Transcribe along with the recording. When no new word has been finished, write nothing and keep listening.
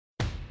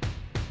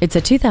It's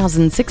a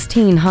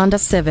 2016 Honda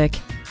Civic.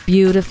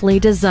 Beautifully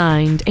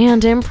designed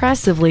and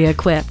impressively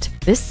equipped,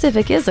 this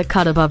Civic is a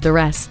cut above the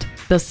rest.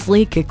 The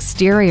sleek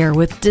exterior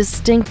with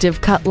distinctive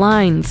cut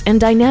lines and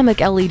dynamic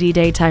LED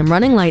daytime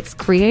running lights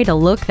create a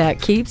look that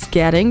keeps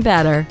getting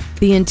better.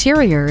 The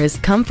interior is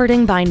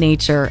comforting by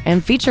nature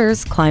and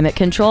features climate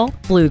control,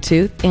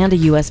 Bluetooth, and a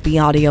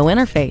USB audio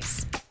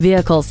interface.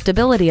 Vehicle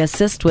stability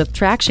assist with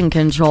traction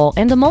control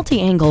and a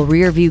multi-angle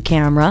rear view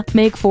camera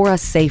make for a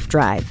safe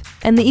drive,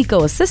 and the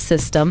Eco Assist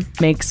system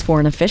makes for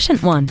an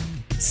efficient one.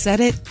 Set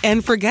it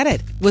and forget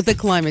it with the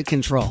climate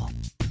control.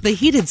 The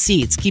heated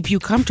seats keep you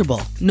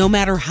comfortable no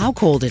matter how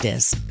cold it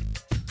is.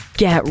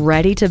 Get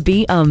ready to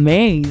be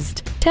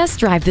amazed. Test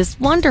drive this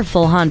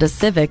wonderful Honda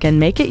Civic and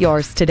make it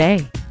yours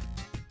today.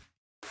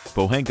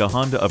 Pohanka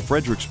Honda of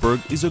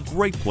Fredericksburg is a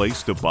great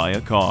place to buy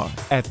a car.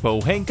 At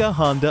Pohanka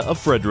Honda of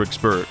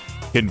Fredericksburg,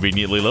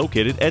 conveniently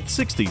located at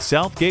 60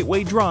 South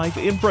Gateway Drive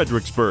in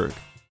Fredericksburg.